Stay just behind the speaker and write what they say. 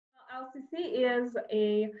LCC is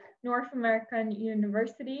a North American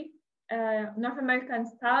university, North American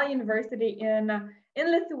style university in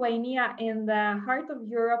Lithuania, in the heart of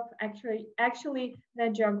Europe, actually the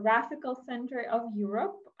geographical center of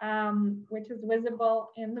Europe, which is visible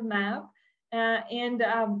in the map.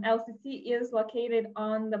 LCC is located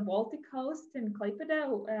on the Baltic coast in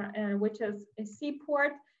Klaipėda, which is a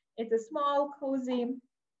seaport. It's a small, cozy,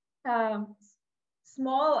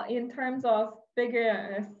 small in terms of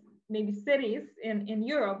bigger maybe cities in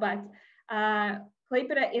Europe, but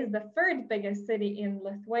Klaipėda is the third biggest city in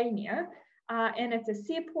Lithuania, and it's a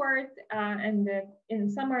seaport, and in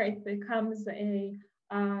summer it becomes a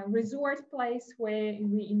resort place where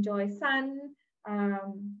we enjoy sun,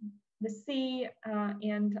 the sea,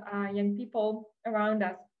 and young people around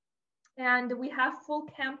us. And we have full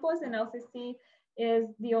campus, and LCC is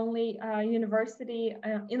the only university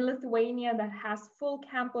in Lithuania that has full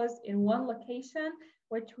campus in one location,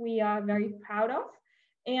 which we are very proud of.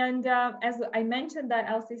 And as I mentioned, that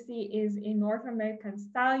LCC is a North American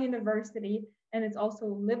style university, and it's also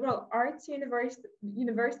liberal arts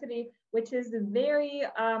university, which is a very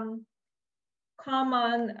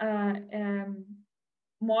common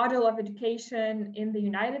model of education in the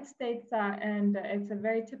United States, and it's a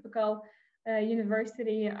very typical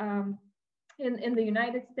university in the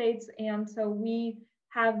United States. And so we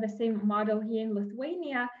have the same model here in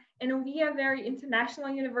Lithuania, and we are a very international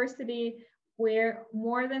university where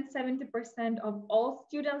more than 70% of all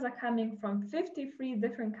students are coming from 53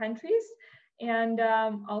 different countries. And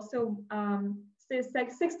also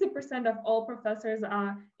 60% of all professors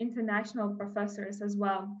are international professors as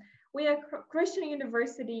well. We are a Christian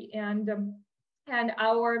university, and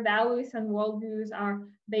our values and worldviews are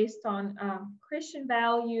based on Christian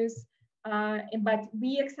values, but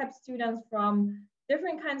we accept students from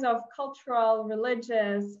different kinds of cultural,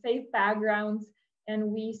 religious, faith backgrounds, and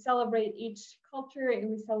we celebrate each culture, and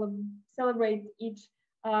we celebrate each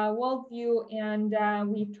worldview, and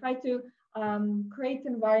we try to create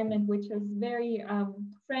an environment which is very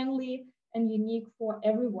friendly and unique for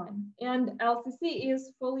everyone. And LCC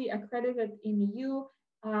is fully accredited in EU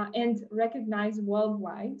and recognized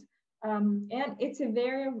worldwide. And it's a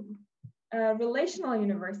very relational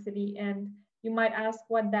university. And you might ask,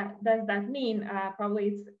 what does that mean?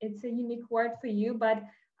 Probably it's a unique word for you, but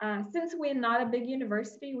since we're not a big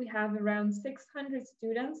university, we have around 600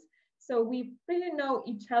 students. So we pretty know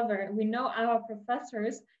each other. We know our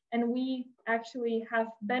professors, and we actually have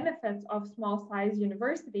benefits of small size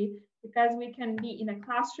university, because we can be in a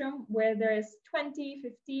classroom where there is 20,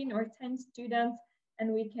 15, or 10 students,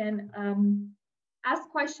 and we can ask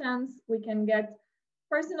questions, we can get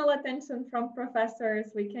personal attention from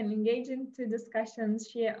professors, we can engage into discussions,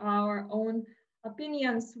 share our own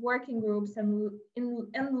opinions, working groups, and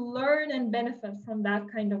learn and benefit from that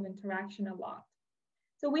kind of interaction a lot.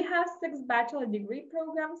 So we have 6 bachelor degree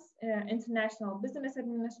programs: International Business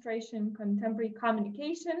Administration, Contemporary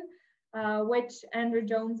Communication, which Andrew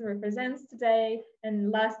Jones represents today.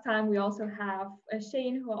 And last time we also have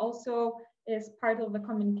Shane, who also is part of the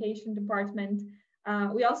communication department.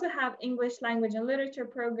 We also have English Language and Literature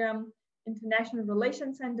program, International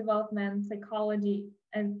Relations and Development, Psychology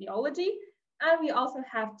and Theology. And we also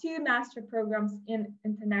have 2 master programs in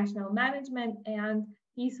International Management and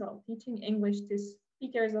TESOL, Teaching English to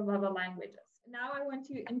Speakers of Other Languages. Now I want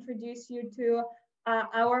to introduce you to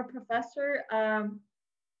our professor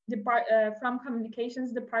from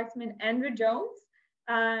Communications Department, Andrew Jones.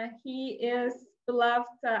 He is beloved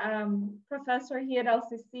professor here at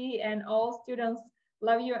LCC, and all students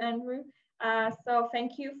love you, Andrew. So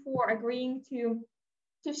thank you for agreeing to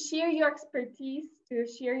share your expertise, to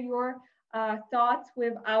share your thoughts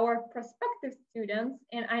with our prospective students.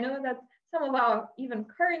 And I know that some of our even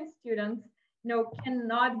current students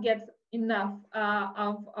cannot get enough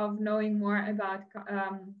of knowing more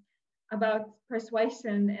about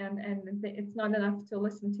persuasion, and it's not enough to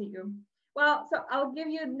listen to you. Well, so I'll give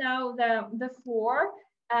you now the floor,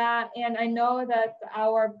 and I know that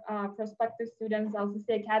our prospective students,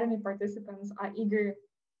 LCC Academy participants, are eager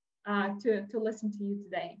to listen to you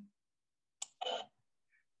today.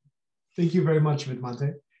 Thank you very much, Vidmante.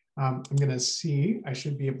 I'm gonna see, I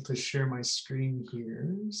should be able to share my screen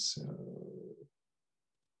here, so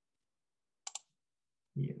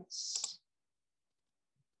yes.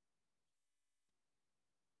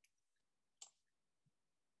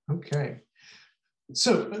 Okay,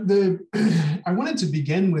 so I wanted to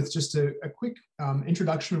begin with just a quick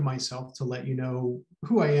introduction of myself to let you know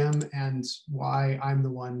who I am and why I'm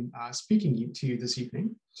the one speaking to you this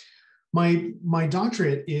evening. My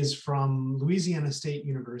doctorate is from Louisiana State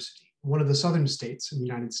University, one of the southern states in the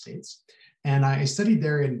United States. And I studied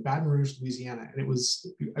there in Baton Rouge, Louisiana, and it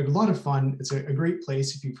was a lot of fun. It's a great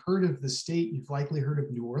place. If you've heard of the state, you've likely heard of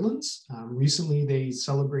New Orleans. Recently, they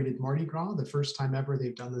celebrated Mardi Gras, the first time ever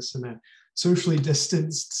they've done this in a socially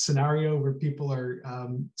distanced scenario where people are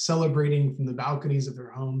celebrating from the balconies of their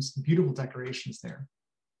homes. Beautiful decorations there.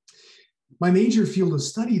 My major field of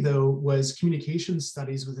study, though, was communication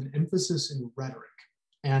studies with an emphasis in rhetoric.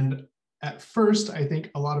 And at first, I think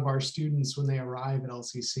a lot of our students, when they arrive at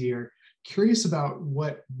LCC, are curious about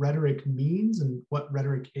what rhetoric means and what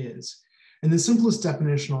rhetoric is. And the simplest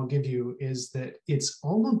definition I'll give you is that it's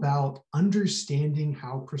all about understanding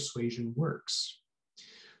how persuasion works.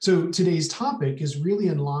 So today's topic is really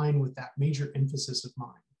in line with that major emphasis of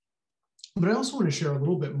mine. But I also want to share a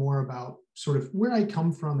little bit more about sort of where I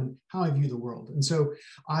come from and how I view the world. And so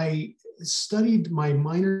I studied, my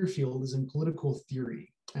minor field is in political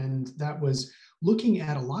theory, and that was looking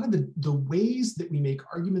at a lot of the ways that we make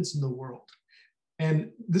arguments in the world. And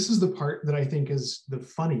this is the part that I think is the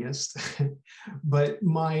funniest, but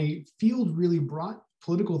my field really brought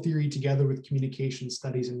political theory together with communication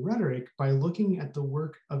studies and rhetoric by looking at the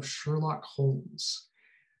work of Sherlock Holmes.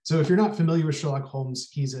 So if you're not familiar with Sherlock Holmes,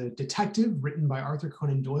 he's a detective written by Arthur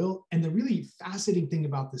Conan Doyle. And the really fascinating thing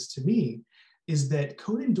about this to me is that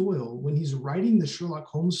Conan Doyle, when he's writing the Sherlock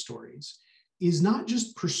Holmes stories, is not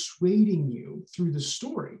just persuading you through the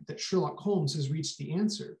story that Sherlock Holmes has reached the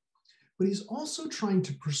answer, but he's also trying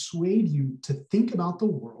to persuade you to think about the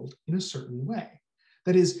world in a certain way.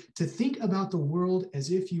 That is, to think about the world as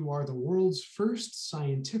if you are the world's first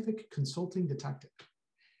scientific consulting detective.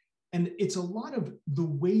 And it's a lot of the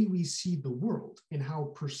way we see the world and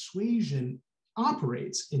how persuasion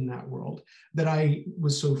operates in that world that I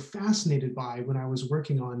was so fascinated by when I was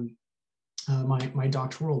working on my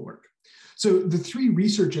doctoral work. So the three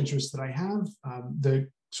research interests that I have, the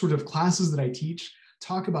sort of classes that I teach,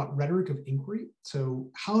 talk about rhetoric of inquiry. So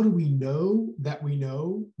how do we know that we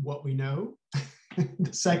know what we know?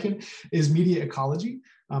 The second is media ecology.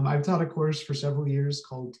 I've taught a course for several years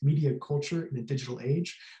called Media Culture in a Digital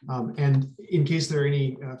Age. And in case there are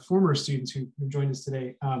any former students who joined us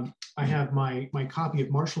today, I have my copy of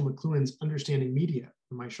Marshall McLuhan's Understanding Media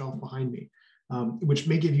on my shelf behind me, which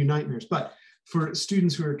may give you nightmares. But for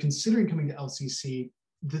students who are considering coming to LCC,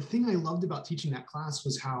 the thing I loved about teaching that class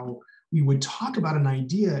was how we would talk about an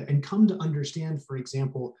idea and come to understand, for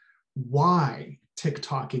example, why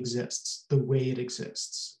TikTok exists the way it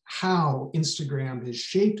exists, how Instagram has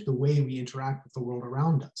shaped the way we interact with the world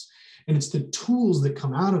around us. And it's the tools that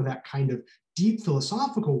come out of that kind of deep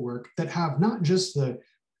philosophical work that have not just the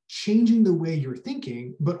changing the way you're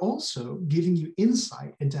thinking, but also giving you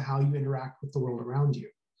insight into how you interact with the world around you.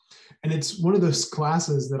 And it's one of those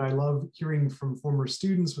classes that I love hearing from former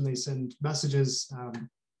students when they send messages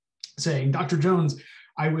saying, Dr. Jones,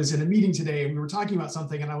 I was in a meeting today and we were talking about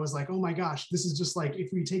something and I was like, oh my gosh, this is just like if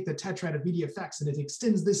we take the tetrad of media effects and it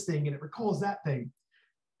extends this thing and it recalls that thing.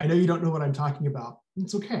 I know you don't know what I'm talking about.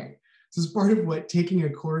 It's okay. This is part of what taking a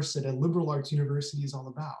course at a liberal arts university is all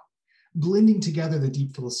about. Blending together the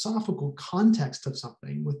deep philosophical context of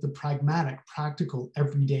something with the pragmatic, practical,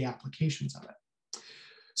 everyday applications of it.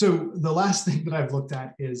 So the last thing that I've looked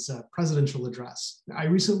at is presidential address. I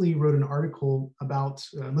recently wrote an article about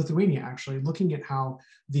Lithuania, actually, looking at how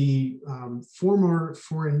the former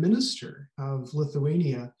foreign minister of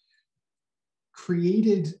Lithuania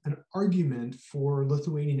created an argument for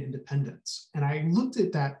Lithuanian independence. And I looked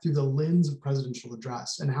at that through the lens of presidential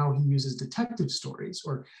address and how he uses detective stories,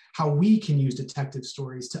 or how we can use detective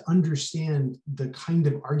stories to understand the kind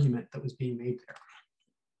of argument that was being made there.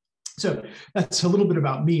 So that's a little bit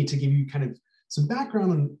about me to give you kind of some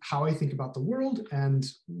background on how I think about the world and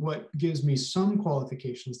what gives me some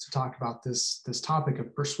qualifications to talk about this topic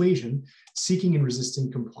of persuasion, seeking and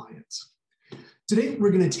resisting compliance. Today,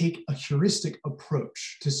 we're going to take a heuristic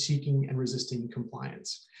approach to seeking and resisting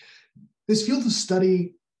compliance. This field of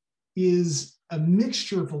study is a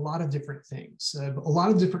mixture of a lot of different things. A lot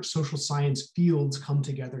of different social science fields come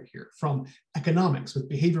together here, from economics with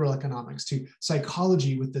behavioral economics, to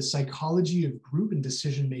psychology with the psychology of group and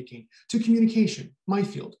decision-making, to communication, my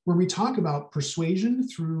field, where we talk about persuasion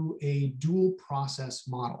through a dual process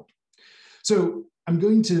model. So I'm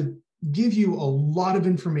going to give you a lot of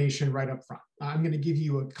information right up front. I'm going to give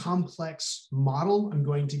you a complex model. I'm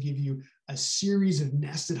going to give you a series of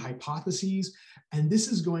nested hypotheses, and this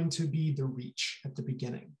is going to be the reach at the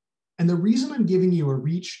beginning. And the reason I'm giving you a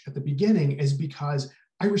reach at the beginning is because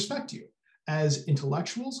I respect you as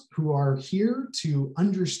intellectuals who are here to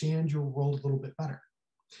understand your world a little bit better.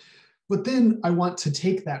 But then I want to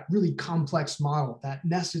take that really complex model, that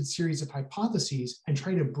nested series of hypotheses, and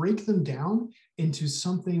try to break them down into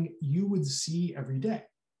something you would see every day.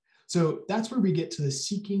 So that's where we get to the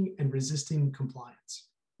seeking and resisting compliance.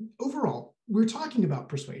 Overall, we're talking about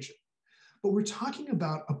persuasion, but we're talking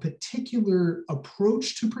about a particular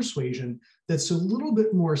approach to persuasion that's a little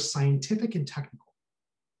bit more scientific and technical.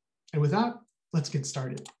 And with that, let's get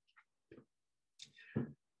started.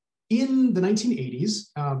 In the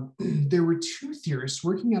 1980s, there were two theorists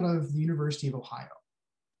working out of the University of Ohio,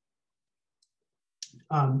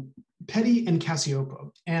 Petty and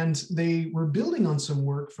Cacioppo, and they were building on some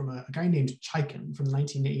work from a guy named Chaikin from the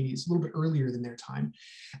 1980s, a little bit earlier than their time.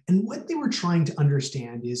 And what they were trying to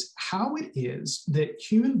understand is how it is that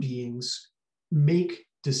human beings make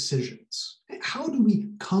decisions. How do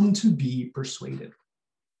we come to be persuaded?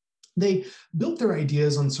 They built their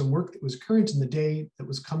ideas on some work that was current in the day, that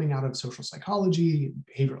was coming out of social psychology,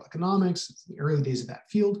 behavioral economics, the early days of that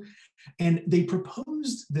field. And they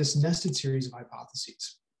proposed this nested series of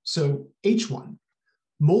hypotheses. So H1,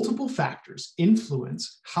 multiple factors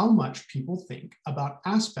influence how much people think about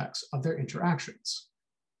aspects of their interactions.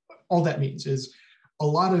 All that means is a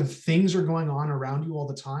lot of things are going on around you all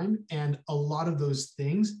the time, and a lot of those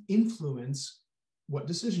things influence what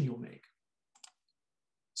decision you'll make.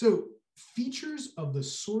 So features of the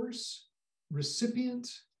source, recipient,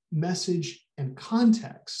 message, and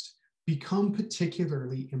context become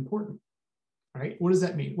particularly important, right? What does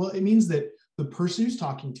that mean? Well, it means that the person who's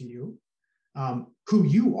talking to you, who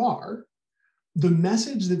you are, the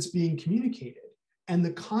message that's being communicated, and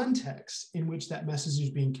the context in which that message is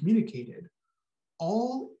being communicated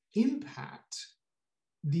all impact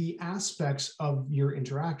the aspects of your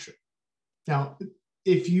interaction. Now,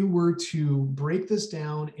 if you were to break this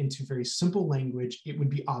down into very simple language, it would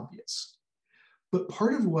be obvious. But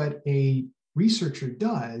part of what a researcher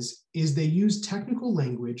does is they use technical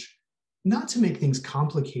language not to make things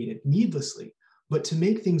complicated needlessly, but to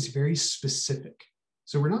make things very specific.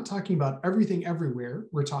 So we're not talking about everything everywhere.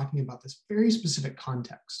 We're talking about this very specific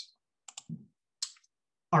context.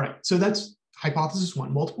 All right, so that's hypothesis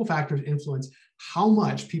one. Multiple factors influence how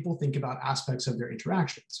much people think about aspects of their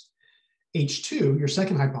interactions. H2, your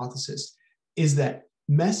second hypothesis, is that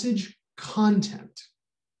message content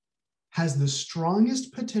has the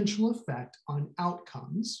strongest potential effect on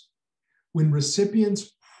outcomes when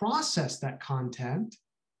recipients process that content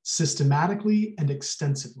systematically and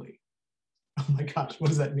extensively. Oh my gosh, what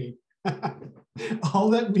does that mean? All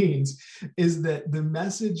that means is that the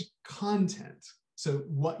message content, so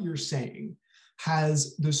what you're saying,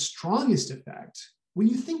 has the strongest effect when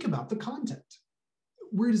you think about the content.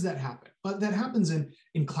 Where does that happen? That happens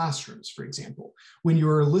in classrooms, for example, when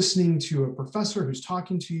you're listening to a professor who's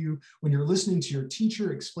talking to you, when you're listening to your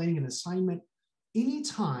teacher explaining an assignment.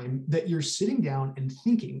 Anytime that you're sitting down and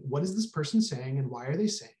thinking, what is this person saying and why are they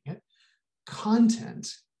saying it?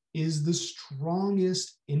 Content is the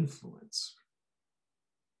strongest influence.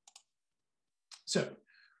 So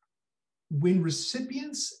when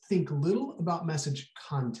recipients think little about message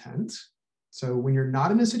content, so when you're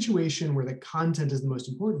not in a situation where the content is the most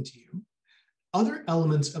important to you, other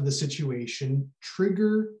elements of the situation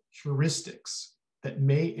trigger heuristics that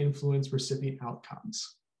may influence recipient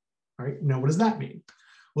outcomes. All right, now what does that mean?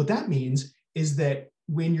 What that means is that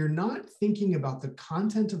when you're not thinking about the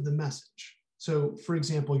content of the message, so for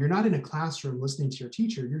example, you're not in a classroom listening to your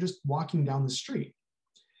teacher, you're just walking down the street.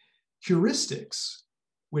 Heuristics,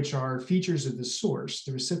 which are features of the source,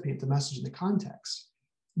 the recipient, the message, and the context,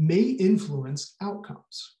 may influence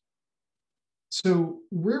outcomes. So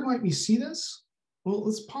where might we see this? Well,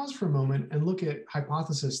 let's pause for a moment and look at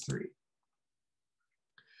hypothesis 3.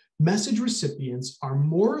 Message recipients are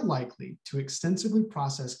more likely to extensively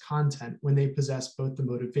process content when they possess both the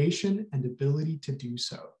motivation and ability to do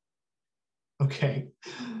so. Okay,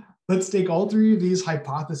 let's take all three of these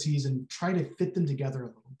hypotheses and try to fit them together a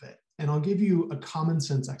little bit. And I'll give you a common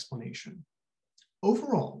sense explanation.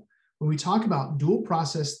 Overall, when we talk about dual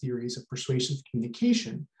process theories of persuasive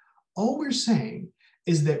communication, all we're saying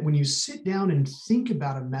is that when you sit down and think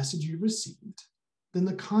about a message you received, then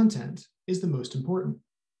the content is the most important.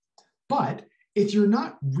 But if you're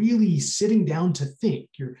not really sitting down to think,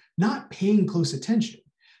 you're not paying close attention,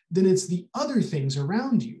 then it's the other things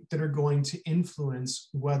around you that are going to influence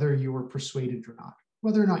whether you're persuaded or not,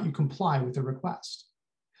 whether or not you comply with the request.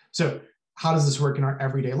 So how does this work in our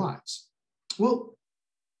everyday lives? Well,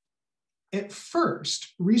 at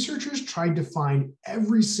first, researchers tried to find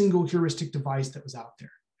every single heuristic device that was out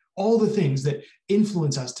there, all the things that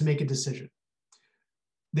influence us to make a decision.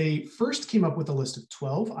 They first came up with a list of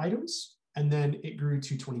 12 items, and then it grew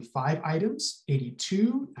to 25 items,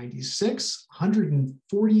 82, 96,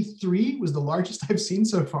 143 was the largest I've seen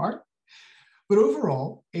so far. But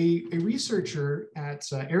overall, a researcher at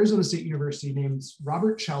Arizona State University named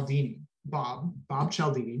Robert Cialdini, Bob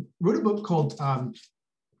Cialdini, wrote a book called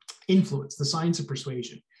Influence, The Science of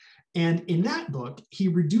Persuasion. And in that book, he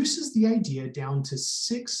reduces the idea down to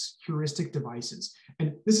 6 heuristic devices.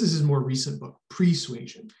 And this is his more recent book,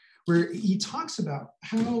 Persuasion, where he talks about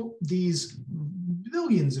how these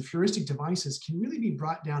billions of heuristic devices can really be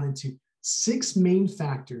brought down into 6 main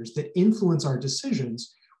factors that influence our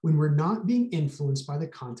decisions when we're not being influenced by the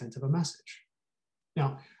content of a message.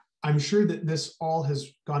 Now, I'm sure that this all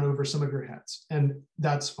has gone over some of your heads, and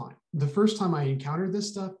that's fine. The first time I encountered this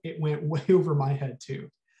stuff, it went way over my head too.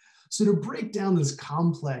 So to break down this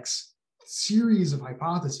complex series of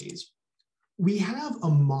hypotheses, we have a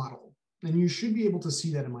model, and you should be able to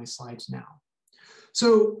see that in my slides now.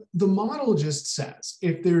 So the model just says,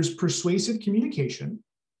 if there's persuasive communication,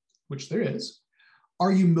 which there is,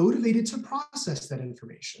 are you motivated to process that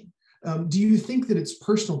information? Do you think that it's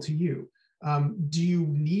personal to you? Do you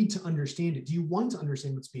need to understand it? Do you want to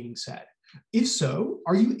understand what's being said? If so,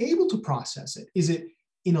 are you able to process it? Is it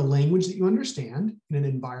in a language that you understand, in an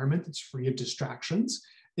environment that's free of distractions?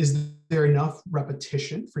 Is there enough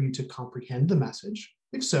repetition for you to comprehend the message?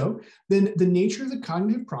 If so, then the nature of the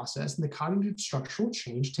cognitive process and the cognitive structural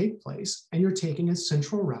change take place, and you're taking a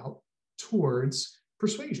central route towards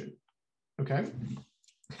persuasion, okay?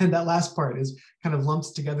 And that last part is kind of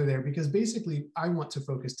lumped together there because basically I want to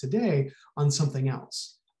focus today on something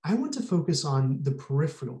else. I want to focus on the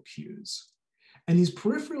peripheral cues. And these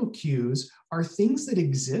peripheral cues are things that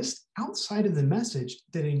exist outside of the message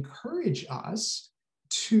that encourage us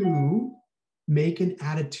to make an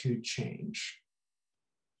attitude change.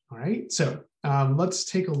 All right, so let's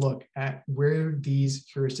take a look at where these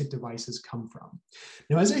heuristic devices come from.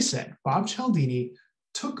 Now, as I said, Bob Cialdini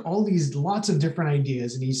took all these lots of different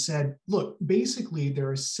ideas and he said, look, basically there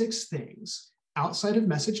are 6 things outside of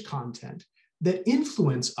message content that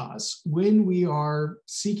influence us when we are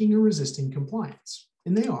seeking or resisting compliance.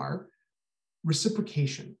 And they are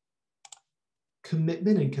reciprocation,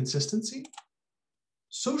 commitment and consistency,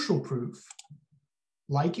 social proof,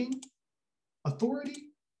 liking, authority,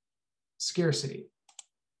 scarcity.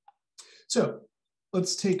 So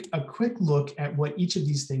let's take a quick look at what each of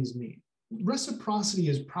these things mean. Reciprocity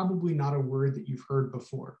is probably not a word that you've heard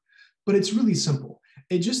before, but it's really simple.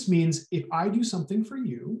 It just means if I do something for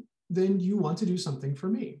you, then you want to do something for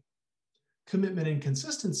me. Commitment and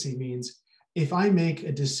consistency means if I make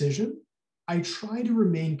a decision, I try to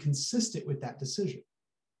remain consistent with that decision.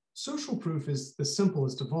 Social proof is the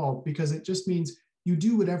simplest of all because it just means you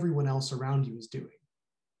do what everyone else around you is doing.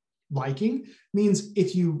 Liking means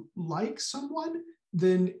if you like someone,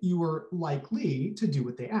 then you are likely to do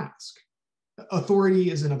what they ask.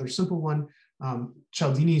 Authority is another simple one.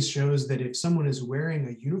 Cialdini shows that if someone is wearing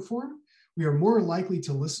a uniform, we are more likely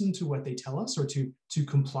to listen to what they tell us or to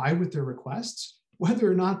comply with their requests, whether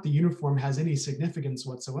or not the uniform has any significance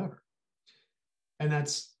whatsoever. And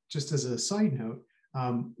that's just as a side note,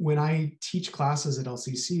 when I teach classes at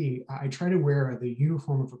LCC, I try to wear the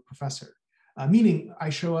uniform of a professor, meaning I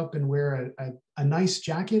show up and wear a nice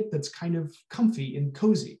jacket that's kind of comfy and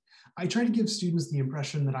cozy. I try to give students the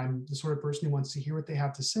impression that I'm the sort of person who wants to hear what they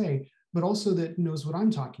have to say, but also that knows what I'm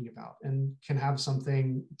talking about and can have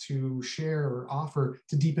something to share or offer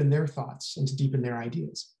to deepen their thoughts and to deepen their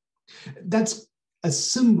ideas. That's a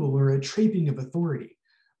symbol or a draping of authority,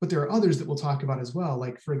 but there are others that we'll talk about as well.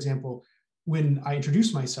 Like, for example, when I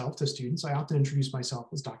introduce myself to students, I often introduce myself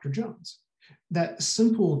as Dr. Jones. That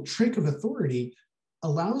simple trick of authority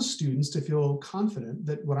allows students to feel confident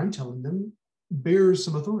that what I'm telling them bears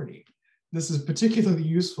some authority. This is particularly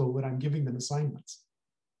useful when I'm giving them assignments.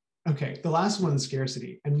 Okay, the last one is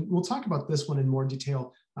scarcity, and we'll talk about this one in more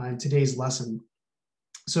detail in today's lesson.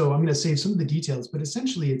 So I'm going to save some of the details, but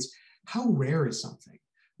essentially it's how rare is something.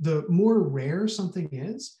 The more rare something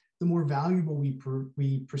is, the more valuable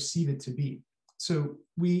we perceive it to be. So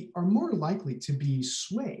we are more likely to be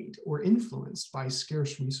swayed or influenced by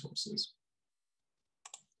scarce resources.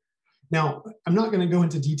 Now, I'm not going to go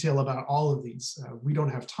into detail about all of these. We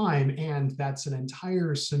don't have time, and that's an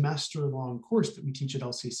entire semester-long course that we teach at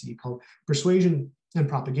LCC called Persuasion and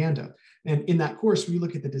Propaganda. And in that course, we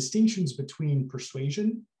look at the distinctions between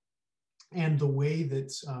persuasion and the way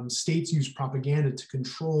that states use propaganda to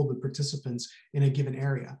control the participants in a given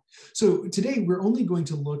area. So today, we're only going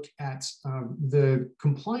to look at the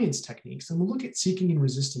compliance techniques, and we'll look at seeking and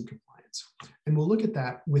resisting compliance. And we'll look at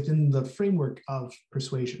that within the framework of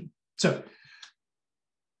persuasion. So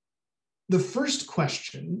The first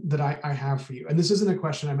question that I have for you, and this isn't a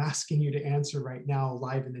question I'm asking you to answer right now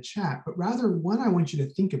live in the chat, but rather one I want you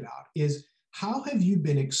to think about is, how have you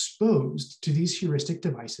been exposed to these heuristic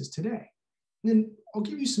devices today? And I'll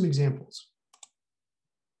give you some examples.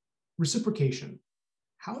 Reciprocation.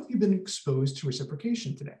 How have you been exposed to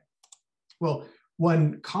reciprocation today? Well,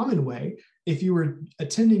 one common way, if you were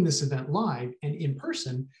attending this event live and in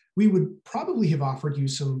person, we would probably have offered you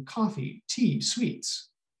some coffee, tea, sweets.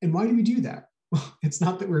 And why do we do that? Well, it's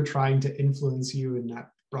not that we're trying to influence you in that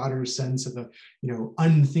broader sense of a,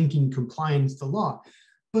 unthinking compliance to the law,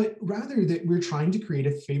 but rather that we're trying to create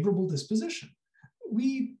a favorable disposition.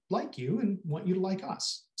 We like you and want you to like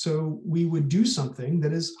us. So we would do something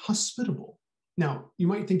that is hospitable. Now, you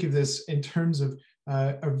might think of this in terms of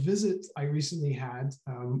a visit I recently had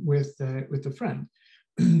with a friend.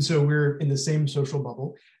 So we're in the same social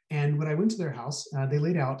bubble. And when I went to their house, they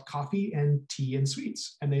laid out coffee and tea and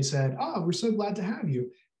sweets. And they said, "Oh, we're so glad to have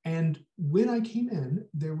you." And when I came in,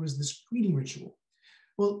 there was this greeting ritual.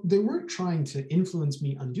 Well, they weren't trying to influence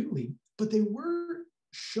me unduly, but they were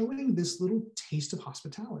showing this little taste of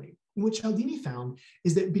hospitality. And what Cialdini found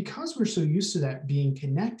is that because we're so used to that being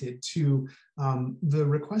connected to the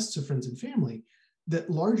requests of friends and family, that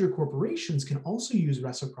larger corporations can also use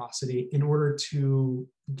reciprocity in order to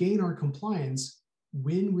gain our compliance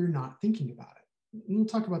when we're not thinking about it. And we'll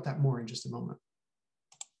talk about that more in just a moment.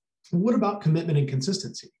 What about commitment and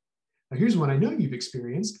consistency? Now, here's one I know you've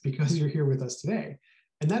experienced because you're here with us today.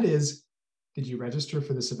 And that is, did you register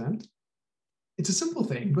for this event? It's a simple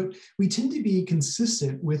thing, but we tend to be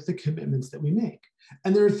consistent with the commitments that we make.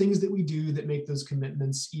 And there are things that we do that make those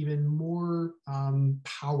commitments even more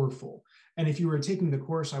powerful. And if you were taking the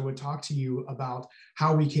course, I would talk to you about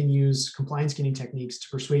how we can use compliance gaining techniques to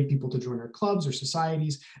persuade people to join our clubs or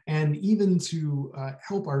societies, and even to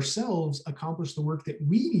help ourselves accomplish the work that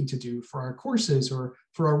we need to do for our courses or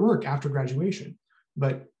for our work after graduation.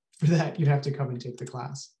 But for that, you'd have to come and take the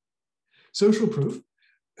class. Social proof.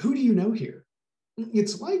 Who do you know here?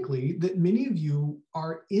 It's likely that many of you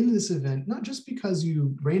are in this event, not just because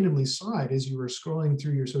you randomly saw it as you were scrolling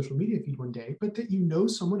through your social media feed one day, but that you know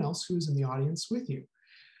someone else who is in the audience with you.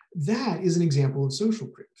 That is an example of social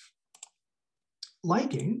proof.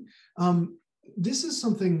 Liking. This is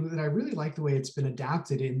something that I really like the way it's been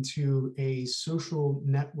adapted into a social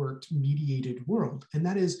networked mediated world. And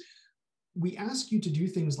that is, we ask you to do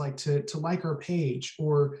things like to like our page,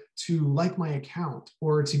 or to like my account,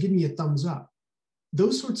 or to give me a thumbs up.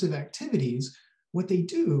 Those sorts of activities, what they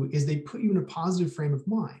do is they put you in a positive frame of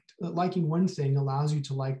mind. Liking one thing allows you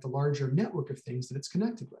to like the larger network of things that it's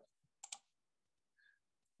connected with.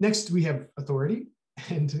 Next, we have authority.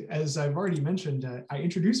 And as I've already mentioned, I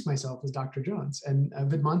introduced myself as Dr. Jones, and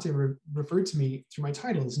Vidmonte referred to me through my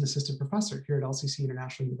title as an assistant professor here at LCC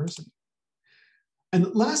International University.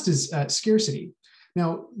 And last is scarcity.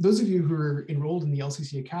 Now, those of you who are enrolled in the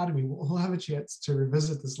LCC Academy will have a chance to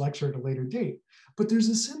revisit this lecture at a later date, but there's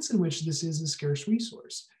a sense in which this is a scarce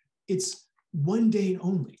resource. It's one day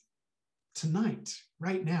only. Tonight,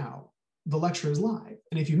 right now, the lecture is live.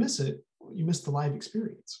 And if you miss it, you miss the live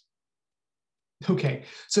experience. Okay,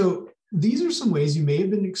 so these are some ways you may have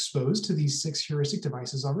been exposed to these 6 heuristic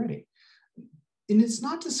devices already. And it's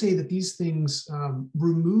not to say that these things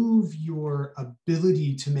remove your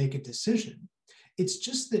ability to make a decision. It's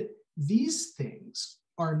just that these things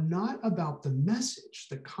are not about the message,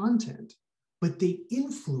 the content, but they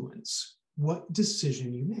influence what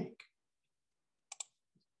decision you make.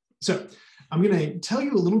 So I'm going to tell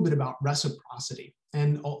you a little bit about reciprocity,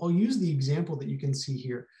 and I'll use the example that you can see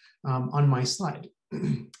here on my slide.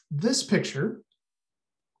 This picture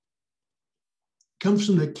comes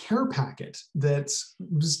from the care packet that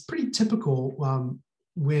was pretty typical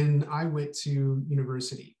when I went to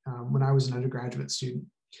university, when I was an undergraduate student.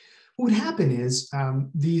 What would happen is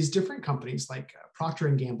these different companies like Procter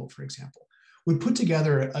 & Gamble, for example, would put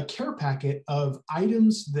together a care packet of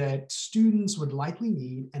items that students would likely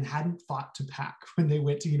need and hadn't thought to pack when they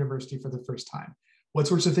went to university for the first time. What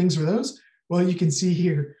sorts of things were those? Well, you can see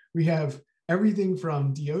here, we have everything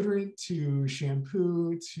from deodorant to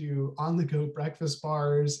shampoo to on-the-go breakfast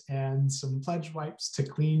bars and some pledge wipes to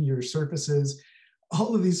clean your surfaces.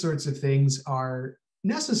 All of these sorts of things are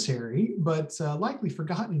necessary, but likely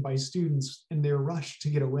forgotten by students in their rush to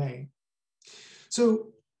get away.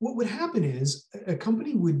 So what would happen is a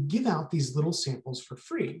company would give out these little samples for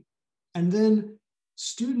free, and then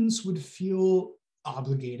students would feel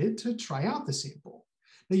obligated to try out the sample.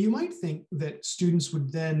 Now, you might think that students would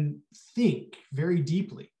then think very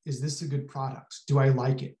deeply, is this a good product? Do I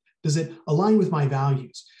like it? Does it align with my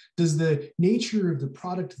values? Does the nature of the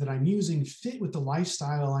product that I'm using fit with the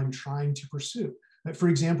lifestyle I'm trying to pursue? For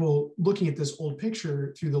example, looking at this old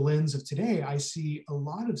picture through the lens of today, I see a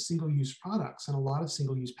lot of single-use products and a lot of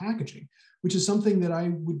single-use packaging, which is something that I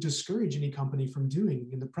would discourage any company from doing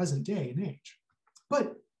in the present day and age.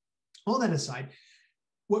 But all that aside,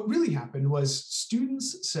 what really happened was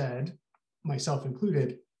students said, myself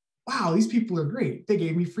included, wow, these people are great. They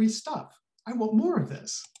gave me free stuff. I want more of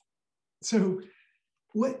this. So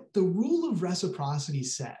what the rule of reciprocity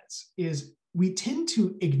says is we tend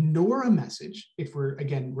to ignore a message if we're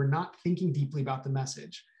not thinking deeply about the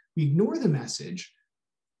message. We ignore the message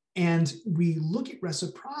and we look at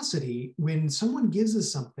reciprocity. When someone gives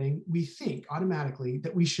us something, we think automatically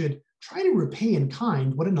that we should try to repay in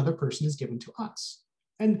kind what another person has given to us.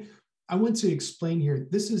 And I want to explain here,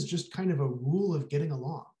 this is just kind of a rule of getting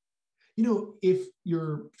along. You know, if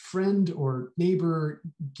your friend or neighbor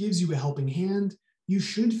gives you a helping hand, you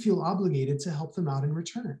should feel obligated to help them out in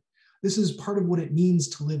return. This is part of what it means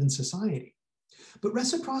to live in society. But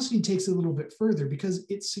reciprocity takes it a little bit further because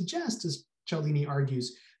it suggests, as Cialdini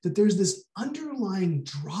argues, that there's this underlying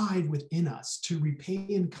drive within us to repay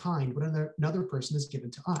in kind what another person has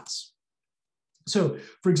given to us. So,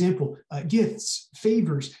 for example, gifts,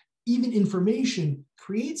 favors, even information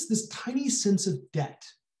creates this tiny sense of debt.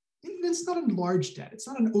 And it's not a large debt. It's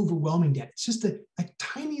not an overwhelming debt. It's just a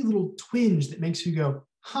tiny little twinge that makes you go,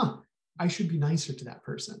 huh, I should be nicer to that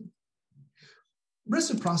person.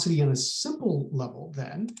 Reciprocity on a simple level,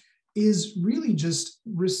 then, is really just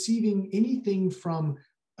receiving anything from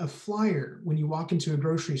a flyer when you walk into a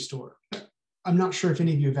grocery store. I'm not sure if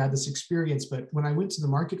any of you have had this experience, but when I went to the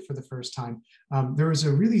market for the first time, there was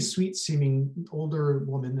a really sweet-seeming older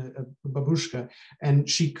woman, a babushka, and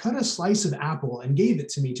she cut a slice of apple and gave it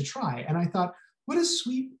to me to try. And I thought, what a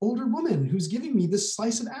sweet older woman who's giving me this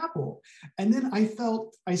slice of apple. And then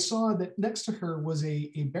I saw that next to her was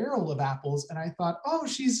a barrel of apples, and I thought, oh,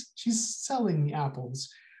 she's selling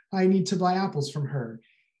apples. I need to buy apples from her.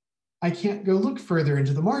 I can't go look further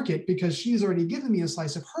into the market because she's already given me a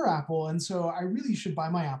slice of her apple, and so I really should buy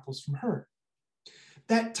my apples from her.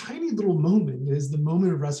 That tiny little moment is the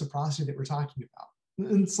moment of reciprocity that we're talking about.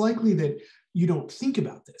 And it's likely that you don't think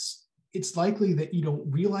about this. It's likely that you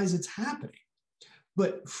don't realize it's happening.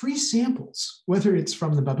 But free samples, whether it's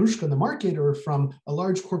from the babushka in the market or from a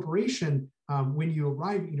large corporation when you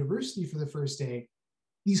arrive at university for the first day,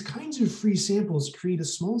 these kinds of free samples create a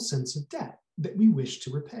small sense of debt that we wish to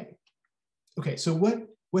repay. Okay, so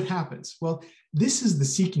what happens? Well, this is the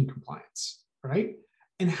seeking compliance, right?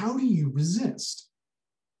 And how do you resist?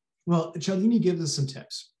 Well, Cialdini gives us some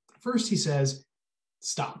tips. First, he says,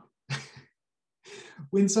 stop.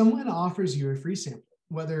 When someone offers you a free sample,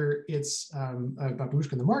 whether it's a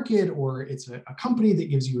babushka in the market or it's a company that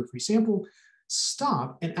gives you a free sample,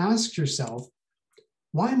 stop and ask yourself,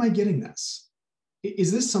 why am I getting this?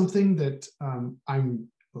 Is this something that I'm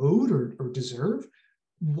owed or deserve?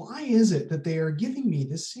 Why is it that they are giving me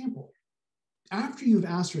this sample? After you've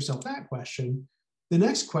asked yourself that question, the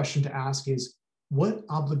next question to ask is, what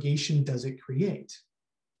obligation does it create?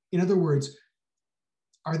 In other words,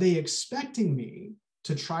 are they expecting me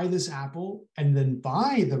to try this apple and then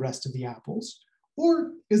buy the rest of the apples?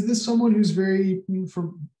 Or is this someone who's very,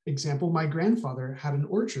 for example, my grandfather had an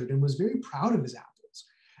orchard and was very proud of his apples,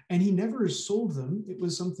 and he never sold them. It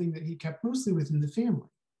was something that he kept mostly within the family.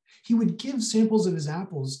 He would give samples of his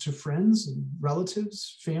apples to friends and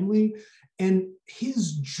relatives, family, and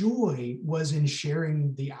his joy was in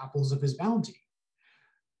sharing the apples of his bounty.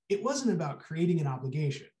 It wasn't about creating an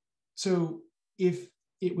obligation. So if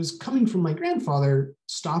it was coming from my grandfather,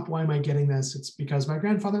 stop, why am I getting this? It's because my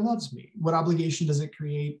grandfather loves me. What obligation does it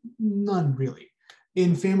create? None, really.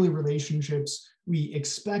 In family relationships, we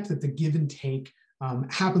expect that the give and take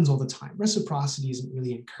happens all the time. Reciprocity isn't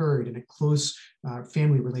really incurred in a close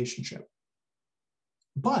family relationship.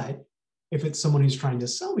 But if it's someone who's trying to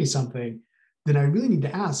sell me something, then I really need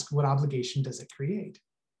to ask, what obligation does it create?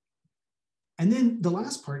 And then the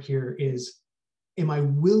last part here is, am I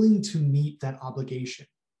willing to meet that obligation?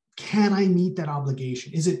 Can I meet that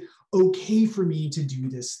obligation? Is it okay for me to do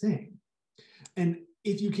this thing? And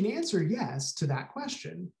if you can answer yes to that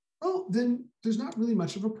question, well, then there's not really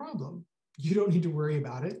much of a problem. You don't need to worry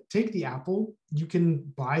about it. Take the apple. You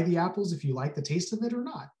can buy the apples if you like the taste of it or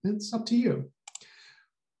not. It's up to you.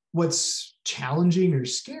 What's challenging or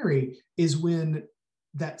scary is when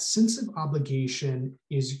that sense of obligation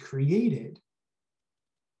is created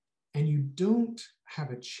and you don't have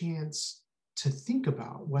a chance to think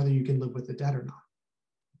about whether you can live with the debt or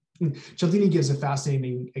not. Cialdini gives a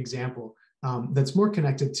fascinating example that's more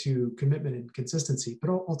connected to commitment and consistency, but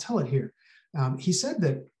I'll tell it here. He said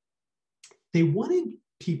that They wanted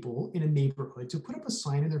people in a neighborhood to put up a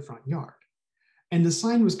sign in their front yard. And the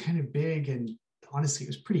sign was kind of big and honestly, it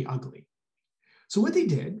was pretty ugly. So what they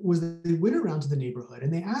did was they went around to the neighborhood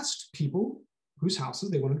and they asked people whose houses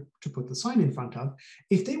they wanted to put the sign in front of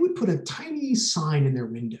if they would put a tiny sign in their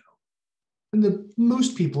window. And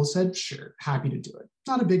most people said, sure, happy to do it.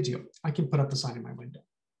 Not a big deal. I can put up a sign in my window.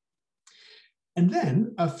 And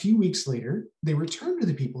then a few weeks later, they returned to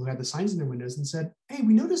the people who had the signs in their windows and said, hey,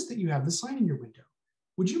 we noticed that you have the sign in your window.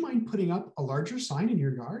 Would you mind putting up a larger sign in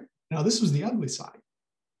your yard? Now, this was the ugly sign.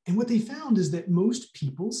 And what they found is that most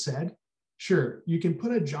people said, sure, you can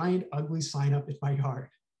put a giant ugly sign up in my yard.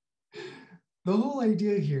 The whole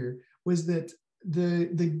idea here was that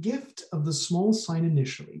the gift of the small sign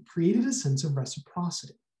initially created a sense of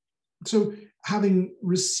reciprocity. So having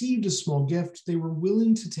received a small gift, they were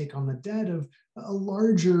willing to take on the debt of a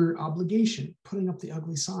larger obligation, putting up the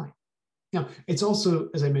ugly sign. Now, it's also,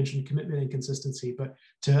 as I mentioned, commitment and consistency, but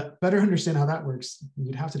to better understand how that works,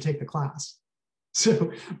 you'd have to take the class.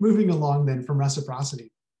 So moving along then from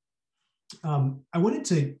reciprocity, I wanted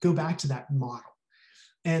to go back to that model.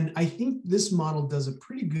 And I think this model does a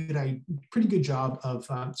pretty good job of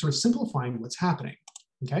sort of simplifying what's happening.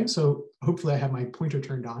 Okay, so hopefully I have my pointer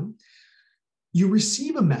turned on. You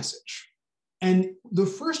receive a message. And the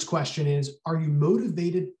first question is, are you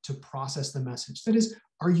motivated to process the message? That is,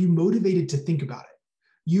 are you motivated to think about it?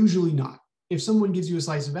 Usually not. If someone gives you a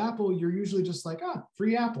slice of apple, you're usually just like, ah,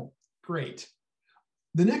 free apple, great.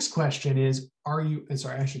 The next question is,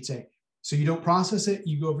 so you don't process it,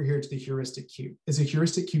 you go over here to the heuristic cue. Is a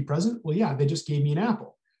heuristic cue present? Well, yeah, they just gave me an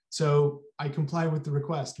apple. So I comply with the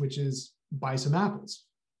request, which is buy some apples.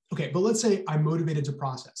 Okay, but let's say I'm motivated to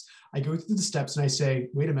process. I go through the steps and I say,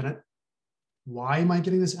 wait a minute, why am I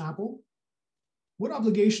getting this apple? What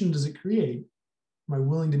obligation does it create? Am I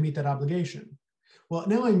willing to meet that obligation? Well,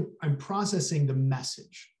 now I'm processing the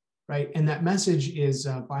message, right? And that message is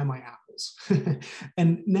buy my apples.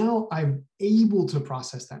 And now I'm able to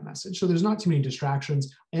process that message. So there's not too many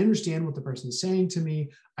distractions. I understand what the person is saying to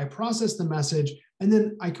me. I process the message, and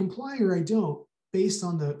then I comply or I don't based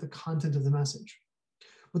on the content of the message.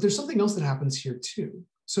 But there's something else that happens here too.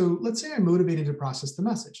 So let's say I'm motivated to process the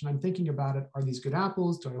message and I'm thinking about it. Are these good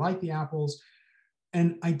apples? Do I like the apples?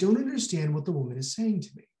 And I don't understand what the woman is saying to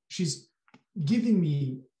me. She's giving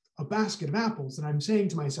me a basket of apples and I'm saying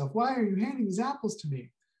to myself, why are you handing these apples to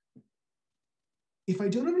me? If I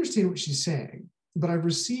don't understand what she's saying, but I've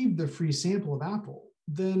received the free sample of apple,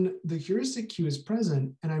 then the heuristic cue is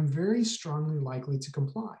present and I'm very strongly likely to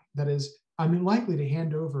comply. That is, I'm likely to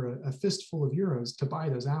hand over a fistful of euros to buy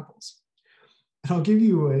those apples. And I'll give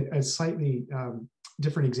you a slightly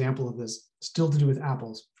different example of this, still to do with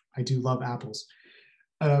apples. I do love apples.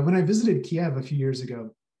 When I visited Kiev a few years ago,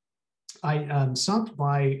 I stopped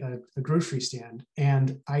by a grocery stand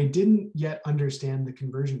and I didn't yet understand the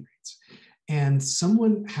conversion rates. And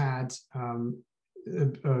someone had a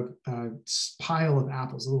pile of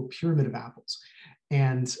apples, a little pyramid of apples.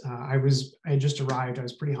 And I had just arrived. I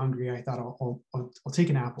was pretty hungry. I thought I'll take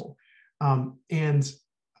an apple.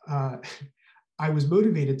 I was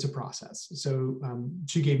motivated to process. So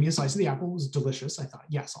she gave me a slice of the apple. It was delicious. I thought,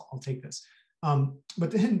 yes, I'll take this.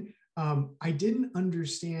 But then I didn't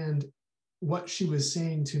understand what she was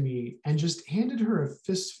saying to me and just handed her a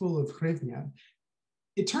fistful of hryvnia.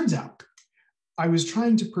 It turns out I was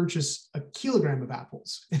trying to purchase a kilogram of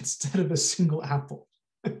apples instead of a single apple.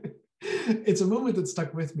 It's a moment that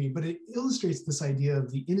stuck with me, but it illustrates this idea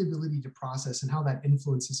of the inability to process and how that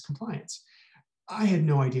influences compliance. I had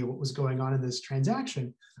no idea what was going on in this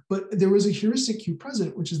transaction, but there was a heuristic cue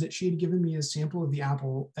present, which is that she had given me a sample of the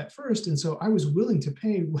apple at first. And so I was willing to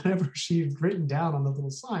pay whatever she had written down on the little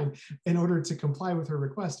sign in order to comply with her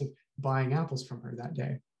request of buying apples from her that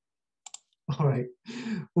day. All right,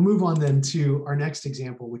 we'll move on then to our next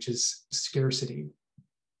example, which is scarcity.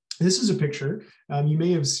 This is a picture. You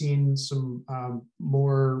may have seen some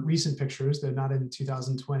more recent pictures, they're not in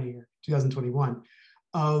 2020 or 2021,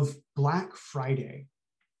 of Black Friday.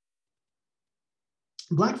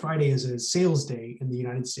 Black Friday is a sales day in the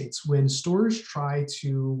United States when stores try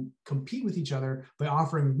to compete with each other by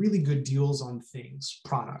offering really good deals on things,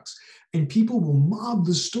 products, and people will mob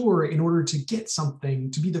the store in order to get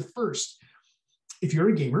something, to be the first. If you're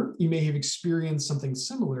a gamer, you may have experienced something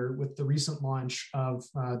similar with the recent launch of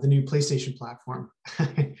the new PlayStation platform.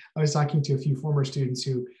 I was talking to a few former students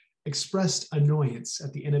who expressed annoyance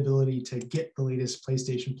at the inability to get the latest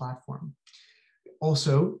PlayStation platform.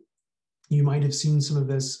 Also, you might have seen some of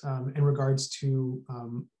this in regards to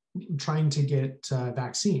trying to get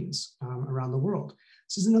vaccines around the world.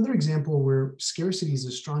 This is another example where scarcity is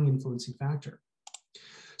a strong influencing factor.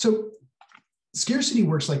 So Scarcity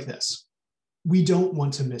works like this. We don't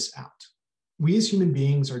want to miss out. We as human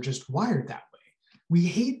beings are just wired that way. We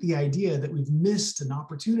hate the idea that we've missed an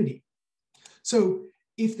opportunity. So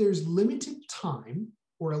if there's limited time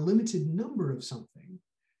or a limited number of something,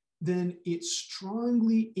 then it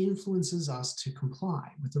strongly influences us to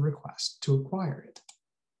comply with the request to acquire it.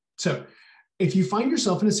 So if you find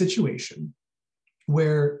yourself in a situation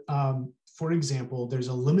where, for example, there's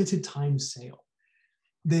a limited time sale,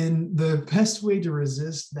 then the best way to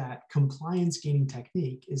resist that compliance gaining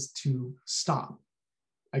technique is to stop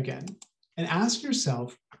again and ask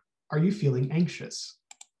yourself, are you feeling anxious?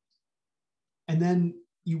 And then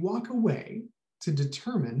you walk away to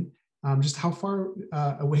determine just how far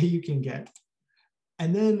away you can get.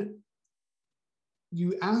 And then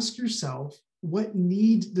you ask yourself, what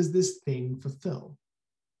need does this thing fulfill?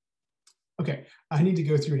 Okay, I need to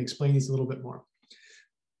go through and explain these a little bit more.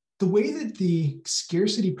 The way that the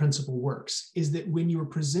scarcity principle works is that when you're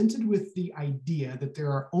presented with the idea that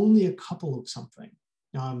there are only a couple of something,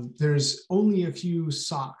 there's only a few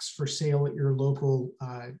socks for sale at your local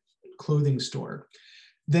clothing store,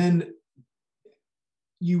 then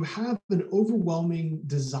you have an overwhelming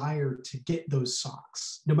desire to get those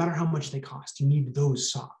socks, no matter how much they cost. You need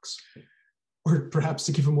those socks. Or perhaps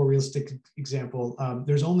to give a more realistic example,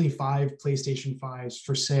 there's only 5 PlayStation 5s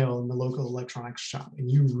for sale in the local electronics shop,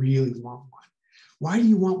 and you really want one. Why do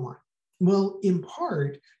you want one? Well, in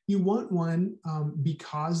part, you want one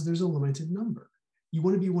because there's a limited number. You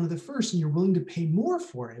want to be one of the first, and you're willing to pay more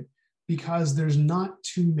for it because there's not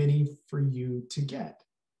too many for you to get.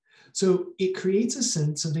 So it creates a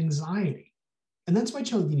sense of anxiety. And that's why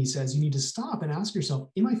Cialdini says you need to stop and ask yourself,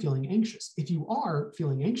 am I feeling anxious? If you are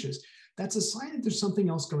feeling anxious, that's a sign that there's something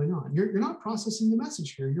else going on. You're not processing the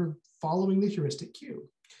message here. You're following the heuristic cue.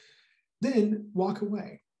 Then walk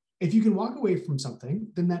away. If you can walk away from something,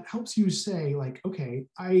 then that helps you say, like, okay,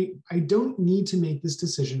 I don't need to make this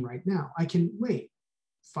decision right now. I can wait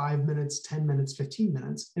 5 minutes, 10 minutes, 15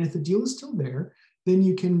 minutes. And if the deal is still there, then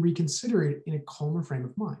you can reconsider it in a calmer frame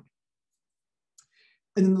of mind.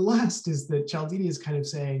 And then the last is that Cialdini is kind of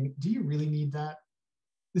saying, do you really need that?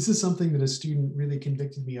 This is something that a student really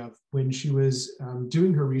convicted me of when she was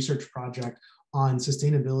doing her research project on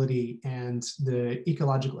sustainability and the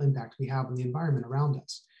ecological impact we have on the environment around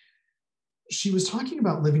us. She was talking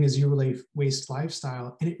about living a zero waste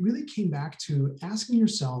lifestyle, and it really came back to asking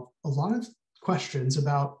yourself a lot of questions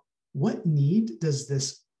about what need does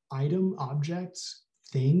this item, object,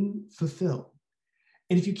 thing fulfill?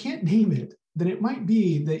 And if you can't name it, then it might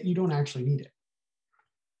be that you don't actually need it.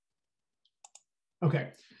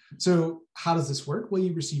 Okay, so how does this work? Well,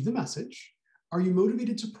 you receive the message. Are you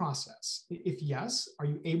motivated to process? If yes, are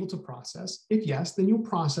you able to process? If yes, then you'll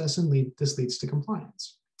process and this leads to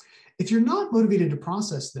compliance. If you're not motivated to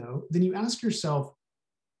process though, then you ask yourself,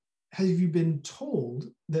 have you been told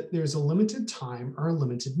that there's a limited time or a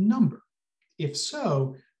limited number? If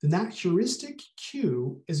so, then that heuristic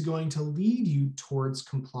cue is going to lead you towards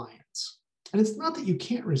compliance. And it's not that you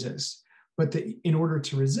can't resist, but that in order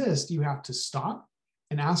to resist, you have to stop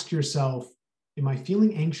and ask yourself, am I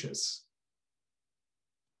feeling anxious?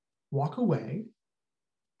 Walk away,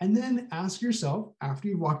 and then ask yourself, after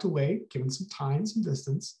you've walked away, given some time, some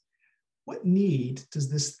distance, what need does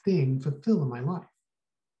this thing fulfill in my life?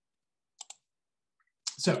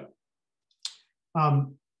 So,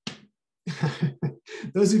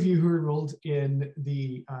 those of you who are enrolled in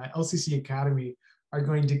the LCC Academy are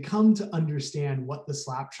going to come to understand what the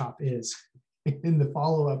slap chop is in the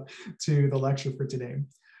follow-up to the lecture for today.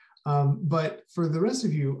 But for the rest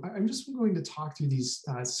of you, I'm just going to talk through these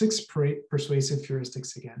 6 persuasive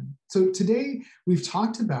heuristics again. So today we've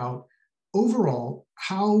talked about overall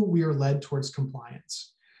how we are led towards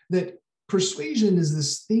compliance. That persuasion is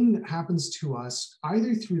this thing that happens to us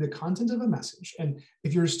either through the content of a message. And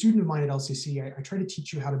if you're a student of mine at LCC, I try to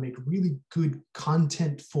teach you how to make really good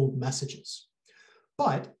contentful messages.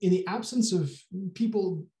 But in the absence of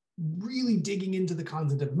people really digging into the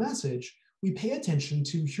content of a message, we pay attention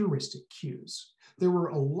to heuristic cues. There were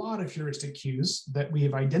a lot of heuristic cues that we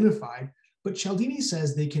have identified, but Cialdini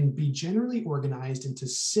says they can be generally organized into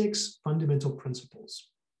 6 fundamental principles: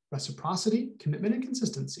 reciprocity, commitment and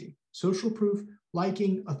consistency, social proof,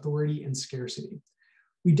 liking, authority, and scarcity.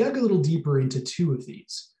 We dug a little deeper into 2 of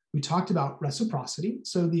these. We talked about reciprocity,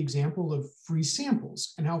 so the example of free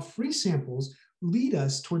samples and how free samples lead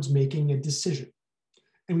us towards making a decision.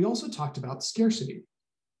 And we also talked about scarcity,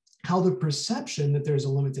 how the perception that there's a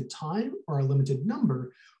limited time or a limited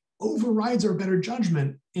number overrides our better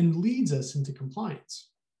judgment and leads us into compliance.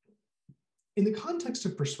 In the context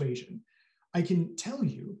of persuasion, I can tell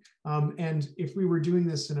you, and if we were doing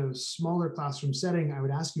this in a smaller classroom setting, I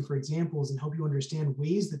would ask you for examples and help you understand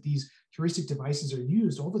ways that these heuristic devices are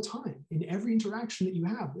used all the time in every interaction that you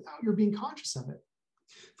have without your being conscious of it.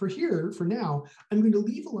 For now, I'm going to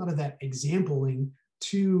leave a lot of that exampling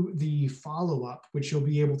to the follow-up, which you'll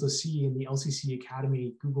be able to see in the LCC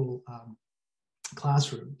Academy Google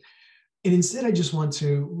Classroom. And instead, I just want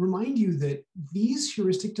to remind you that these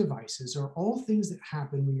heuristic devices are all things that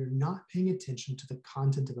happen when you're not paying attention to the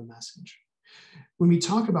content of a message. When we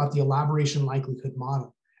talk about the elaboration likelihood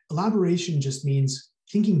model, elaboration just means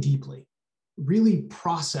thinking deeply, really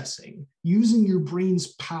processing, using your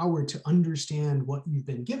brain's power to understand what you've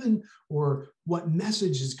been given or what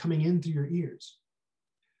message is coming in through your ears.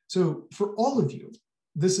 So for all of you,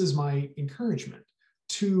 this is my encouragement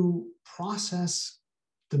to process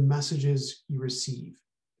the messages you receive.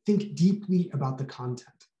 Think deeply about the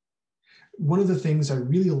content. One of the things I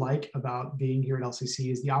really like about being here at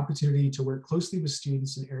LCC is the opportunity to work closely with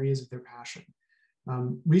students in areas of their passion.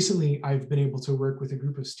 Recently, I've been able to work with a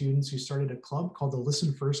group of students who started a club called the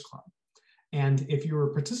Listen First Club. And if you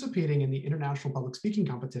were participating in the International Public Speaking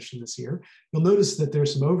Competition this year, you'll notice that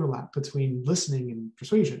there's some overlap between listening and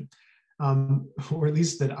persuasion, or at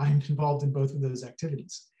least that I'm involved in both of those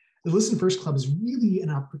activities. The Listen First Club is really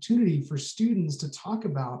an opportunity for students to talk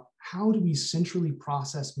about how do we centrally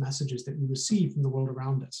process messages that we receive from the world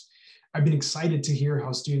around us. I've been excited to hear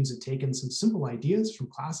how students have taken some simple ideas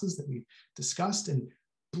from classes that we've discussed and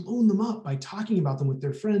blown them up by talking about them with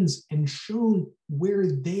their friends and shown where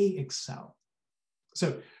they excel.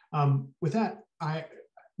 So with that,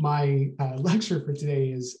 my lecture for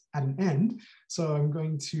today is at an end. So I'm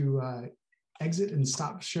going to exit and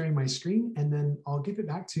stop sharing my screen, and then I'll give it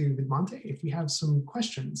back to Vidmante if we have some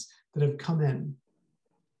questions that have come in.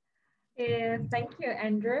 Thank you,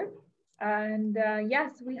 Andrew. And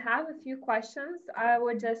yes, we have a few questions. I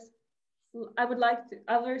would like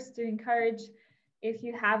others to encourage, if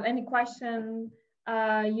you have any question,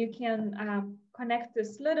 you can connect to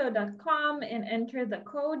slido.com and enter the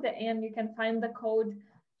code, and you can find the code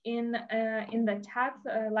in the chat,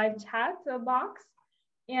 live chat box.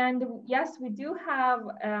 And yes, we do have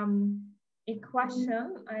a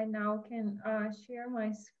question. I now can share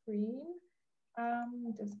my screen.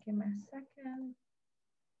 Just give me a second.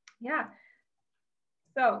 Yeah.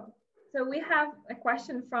 So we have a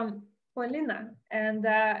question from Paulina, and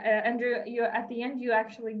Andrew, you at the end you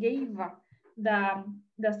actually gave the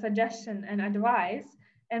suggestion and advice.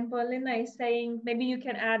 And Paulina is saying, maybe you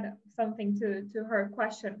can add something to her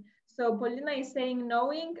question. So Paulina is saying,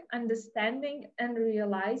 knowing, understanding, and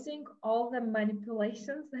realizing all the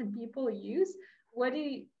manipulations that people use, what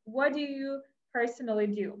do you personally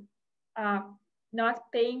do?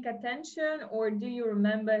 Not paying attention, or do you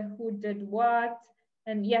remember who did what?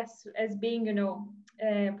 And yes, as being,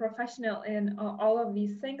 a professional in all of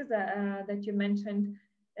these things that you mentioned,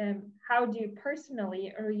 how do you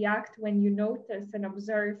personally react when you notice and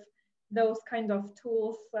observe those kind of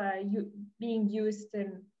tools being used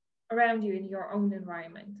around you in your own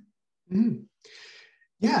environment? Mm.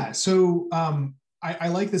 Yeah, so I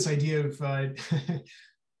like this idea of,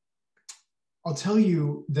 I'll tell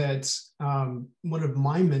you that one of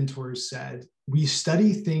my mentors said, we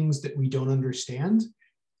study things that we don't understand,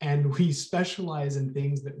 and we specialize in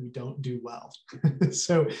things that we don't do well.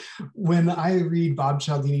 So when I read Bob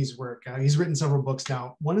Cialdini's work, he's written several books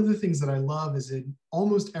now. One of the things that I love is in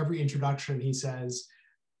almost every introduction, he says,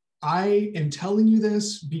 I am telling you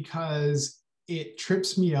this because it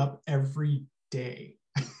trips me up every day.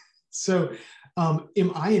 So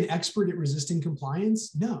am I an expert at resisting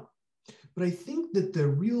compliance? No. But I think that the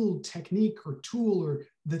real technique or tool or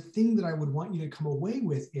the thing that I would want you to come away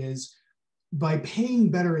with is, by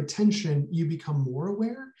paying better attention, you become more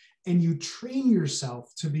aware and you train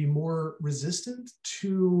yourself to be more resistant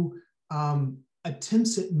to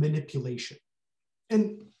attempts at manipulation.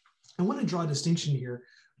 And I want to draw a distinction here,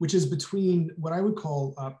 which is between what I would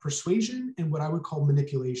call persuasion and what I would call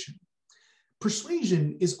manipulation.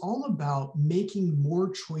 Persuasion is all about making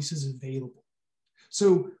more choices available.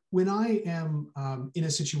 So when I am in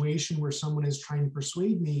a situation where someone is trying to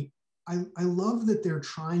persuade me, I love that they're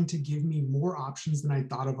trying to give me more options than I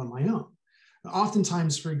thought of on my own.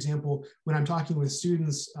 Oftentimes, for example, when I'm talking with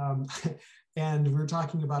students and we're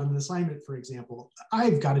talking about an assignment, for example,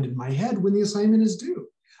 I've got it in my head when the assignment is due.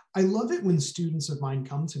 I love it when students of mine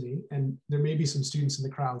come to me, and there may be some students in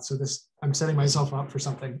the crowd, so I'm setting myself up for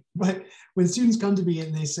something. But when students come to me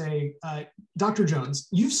and they say, Dr. Jones,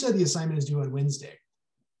 you've said the assignment is due on Wednesday,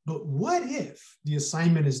 but what if the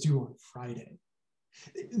assignment is due on Friday?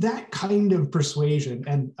 That kind of persuasion,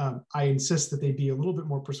 and I insist that they be a little bit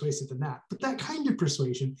more persuasive than that, but that kind of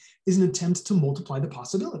persuasion is an attempt to multiply the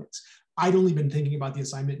possibilities. I'd only been thinking about the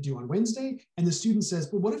assignment due on Wednesday, and the student says,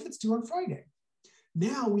 well, what if it's due on Friday?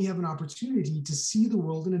 Now we have an opportunity to see the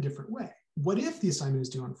world in a different way. What if the assignment is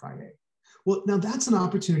due on Friday? Well, now that's an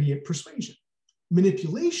opportunity at persuasion.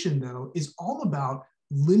 Manipulation, though, is all about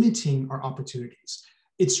limiting our opportunities.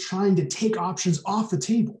 It's trying to take options off the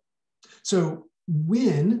table. So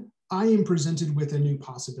when I am presented with a new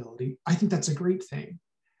possibility, I think that's a great thing.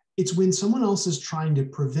 It's when someone else is trying to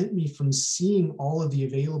prevent me from seeing all of the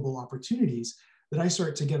available opportunities that I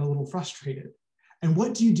start to get a little frustrated. And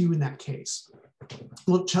what do you do in that case?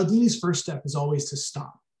 Well, Cialdini's first step is always to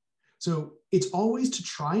stop. So it's always to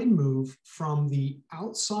try and move from the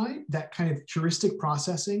outside, that kind of heuristic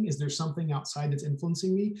processing, is there something outside that's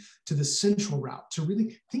influencing me, to the central route, to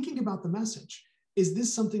really thinking about the message. Is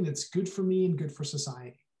this something that's good for me and good for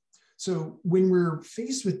society? So when we're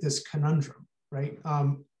faced with this conundrum, right,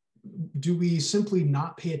 do we simply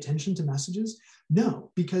not pay attention to messages?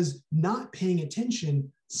 No, because not paying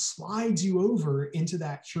attention slides you over into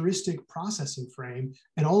that heuristic processing frame,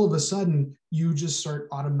 and all of a sudden you just start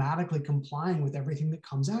automatically complying with everything that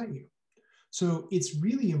comes at you. So it's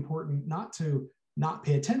really important not to not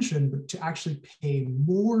pay attention, but to actually pay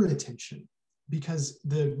more attention, because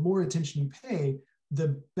the more attention you pay,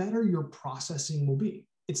 the better your processing will be.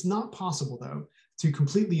 It's not possible, though, to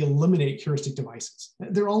completely eliminate heuristic devices.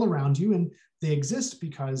 They're all around you, and they exist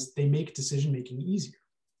because they make decision-making easier.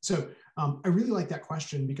 So I really like that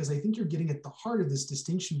question, because I think you're getting at the heart of this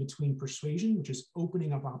distinction between persuasion, which is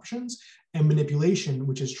opening up options, and manipulation,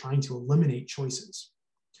 which is trying to eliminate choices.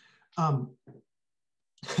 Am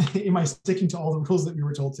I sticking to all the rules that we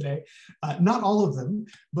were told today? Not all of them,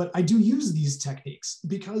 but I do use these techniques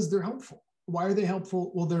because they're helpful. Why are they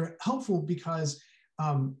helpful? Well, they're helpful because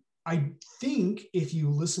I think if you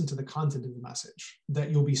listen to the content of the message, that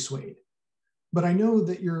you'll be swayed. But I know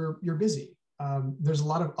that you're busy. There's a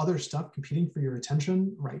lot of other stuff competing for your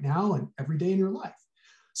attention right now and every day in your life.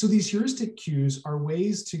 So these heuristic cues are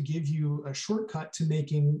ways to give you a shortcut to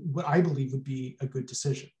making what I believe would be a good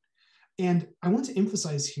decision. And I want to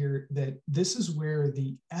emphasize here that this is where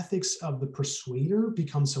the ethics of the persuader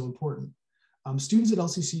becomes so important. Students at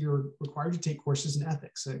LCC are required to take courses in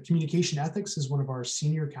ethics. Communication ethics is one of our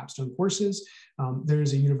senior capstone courses.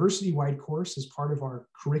 There's a university-wide course as part of our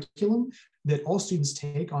curriculum that all students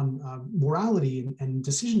take on morality and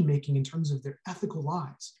decision-making in terms of their ethical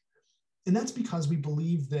lives. And that's because we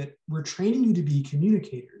believe that we're training you to be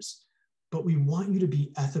communicators, but we want you to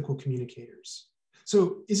be ethical communicators.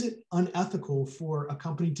 So is it unethical for a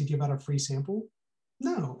company to give out a free sample?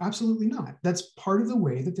 No, absolutely not. That's part of the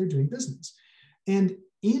way that they're doing business. And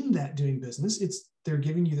in that doing business, they're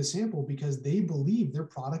giving you the sample because they believe their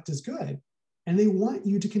product is good and they want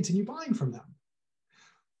you to continue buying from them.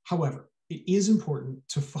 However, it is important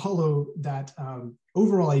to follow that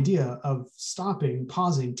overall idea of stopping,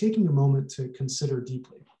 pausing, taking a moment to consider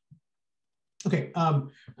deeply. Okay,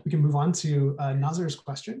 we can move on to Nazar's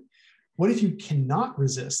question. What if you cannot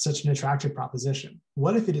resist such an attractive proposition?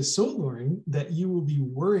 What if it is so alluring that you will be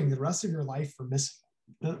worrying the rest of your life for missing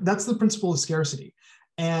it? That's the principle of scarcity.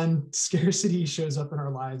 And scarcity shows up in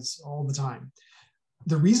our lives all the time.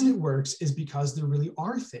 The reason it works is because there really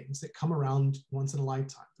are things that come around once in a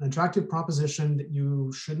lifetime. An attractive proposition that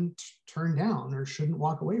you shouldn't turn down or shouldn't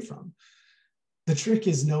walk away from. The trick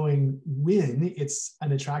is knowing when it's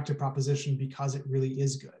an attractive proposition because it really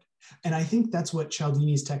is good. And I think that's what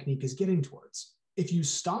Cialdini's technique is getting towards. If you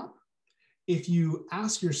stop, if you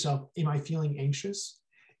ask yourself, am I feeling anxious?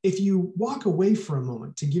 If you walk away for a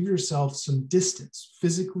moment to give yourself some distance,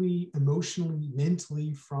 physically, emotionally,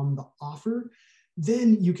 mentally from the offer,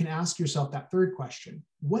 then you can ask yourself that third question.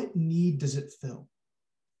 What need does it fill?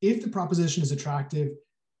 If the proposition is attractive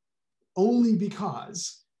only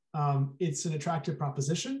because it's an attractive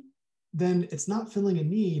proposition, then it's not filling a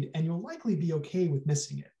need and you'll likely be okay with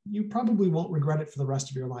missing it. You probably won't regret it for the rest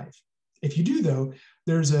of your life. If you do, though,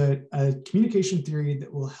 there's a communication theory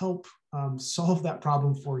that will help solve that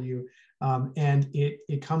problem for you. And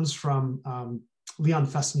it comes from Leon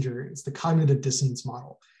Festinger. It's the cognitive dissonance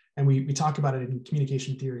model. And we talk about it in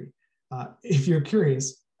communication theory. If you're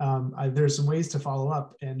curious, there's some ways to follow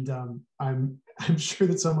up. And I'm sure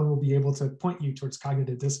that someone will be able to point you towards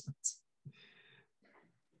cognitive dissonance.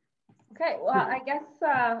 Okay, well, I guess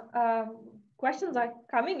questions are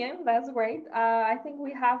coming in. That's great. I think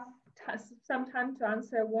we have some time to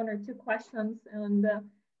answer one or two questions, and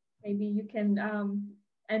maybe you can,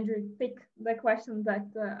 Andrew, pick the questions that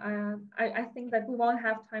I think that we won't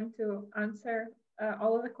have time to answer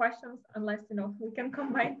all of the questions unless, you know, we can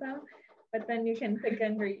combine them, but then you can pick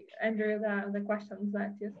under the questions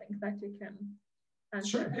that you think that you can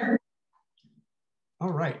answer. Sure.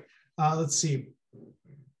 All right. Let's see.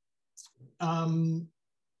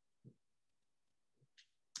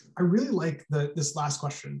 I really like this last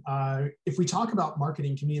question. If we talk about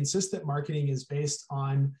marketing, can we insist that marketing is based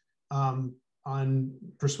on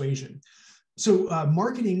persuasion? So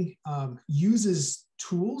marketing uses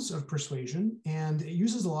tools of persuasion, and it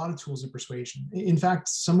uses a lot of tools of persuasion. In fact,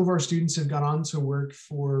 some of our students have gone on to work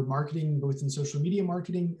for marketing, both in social media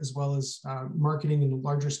marketing as well as marketing in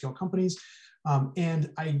larger scale companies.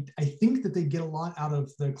 And I think that they get a lot out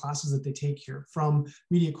of the classes that they take here, from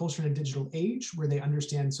media culture in a digital age, where they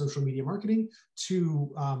understand social media marketing,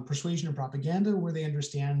 to persuasion and propaganda, where they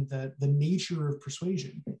understand the nature of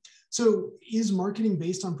persuasion. So is marketing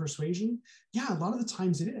based on persuasion? Yeah, a lot of the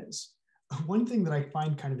times it is. One thing that I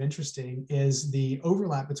find kind of interesting is the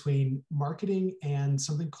overlap between marketing and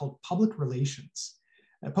something called public relations.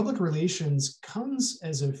 Public relations comes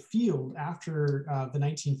as a field after the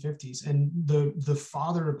 1950s, and the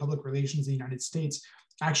father of public relations in the United States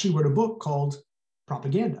actually wrote a book called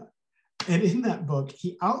Propaganda. And in that book,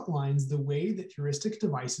 he outlines the way that heuristic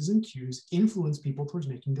devices and cues influence people towards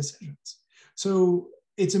making decisions. So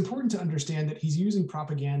it's important to understand that he's using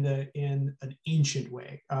propaganda in an ancient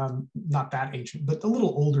way, not that ancient, but a little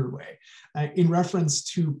older way, in reference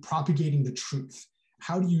to propagating the truth.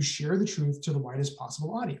 How do you share the truth to the widest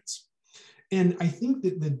possible audience? And I think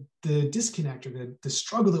that the disconnect, or the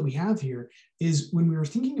struggle that we have here, is when we were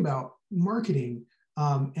thinking about marketing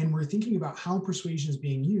and we're thinking about how persuasion is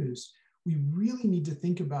being used, we really need to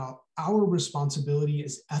think about our responsibility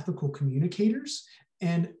as ethical communicators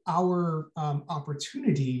and our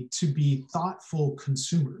opportunity to be thoughtful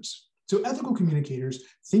consumers. So ethical communicators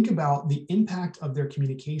think about the impact of their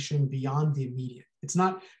communication beyond the immediate. It's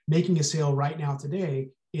not making a sale right now today.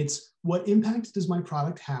 It's what impact does my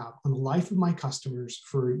product have on the life of my customers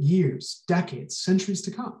for years, decades, centuries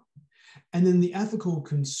to come? And then the ethical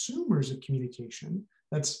consumers of communication,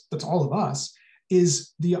 that's all of us,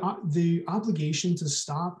 is the obligation to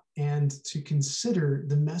stop and to consider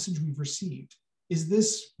the message we've received. Is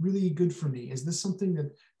this really good for me? Is this something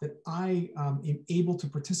that I am able to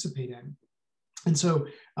participate in? And so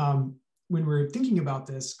when we're thinking about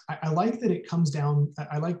this, I like that it comes down,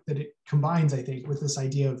 I like that it combines, I think, with this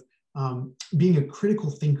idea of being a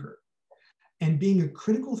critical thinker. And being a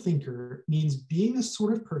critical thinker means being a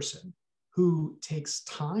sort of person who takes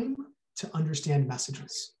time to understand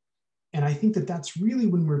messages. And I think that that's really,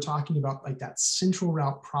 when we're talking about like that central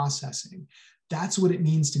route processing, that's what it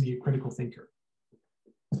means to be a critical thinker.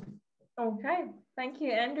 Okay, thank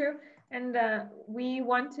you, Andrew. And we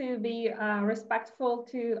want to be respectful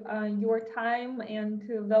to your time and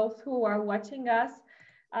to those who are watching us.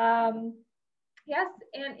 Yes,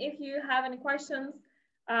 and if you have any questions,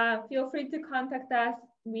 feel free to contact us.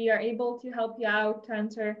 We are able to help you out to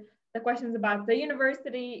answer the questions about the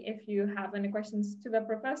university. If you have any questions to the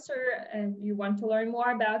professor and you want to learn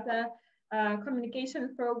more about the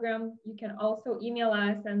communication program, you can also email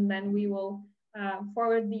us, and then we will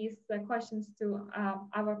forward these questions to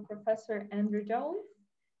our professor, Andrew Jones.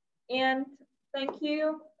 And thank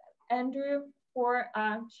you, Andrew, for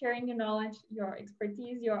sharing your knowledge, your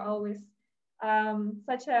expertise. You're always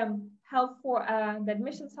such a help for the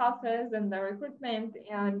admissions office and the recruitment,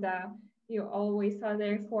 and you always are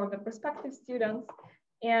there for the prospective students.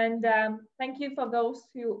 And thank you for those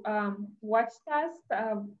who watched us,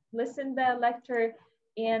 listened to the lecture,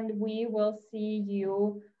 and we will see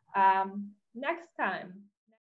you next time.